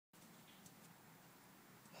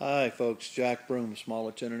Hi folks, Jack Broom,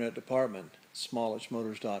 Smolich Internet Department,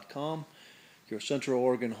 smolichmotors.com, your Central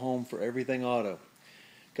Oregon home for everything auto.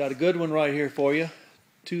 Got a good one right here for you,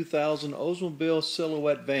 2000 Oldsmobile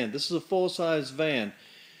Silhouette van. This is a full-size van,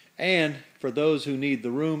 and for those who need the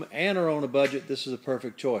room and are on a budget, this is a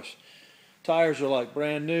perfect choice. Tires are like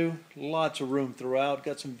brand new, lots of room throughout,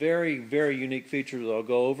 got some very unique features I'll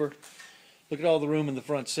go over. Look at all the room in the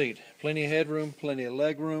front seat, plenty of headroom, plenty of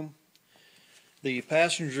leg room. The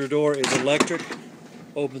passenger door is electric,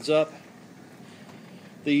 opens up.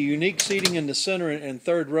 The unique seating in the center and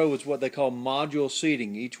third row is what they call modular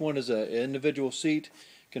seating. Each one is an individual seat,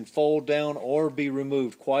 can fold down or be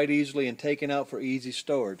removed quite easily and taken out for easy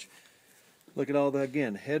storage. Look at all that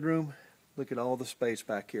again, headroom, look at all the space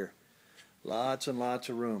back here. Lots and lots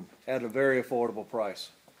of room at a very affordable price.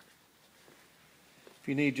 If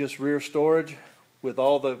you need just rear storage with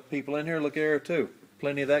all the people in here, look there too.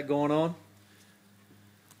 Plenty of that going on.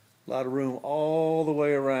 A lot of room all the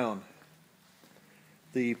way around.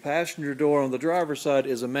 The passenger door on the driver's side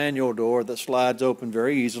is a manual door that slides open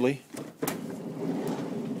very easily,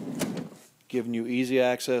 giving you easy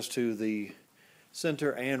access to the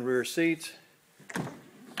center and rear seats.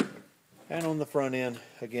 And on the front end,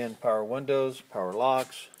 again, power windows, power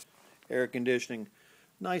locks, air conditioning,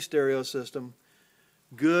 nice stereo system,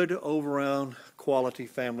 good all-around quality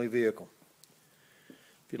family vehicle.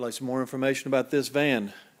 If you'd like some more information about this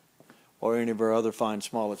van or any of our other fine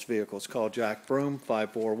Smolich vehicles, call Jack Broom,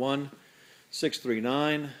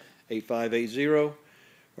 541-639-8580,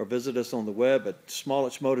 or visit us on the web at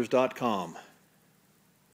smolichmotors.com.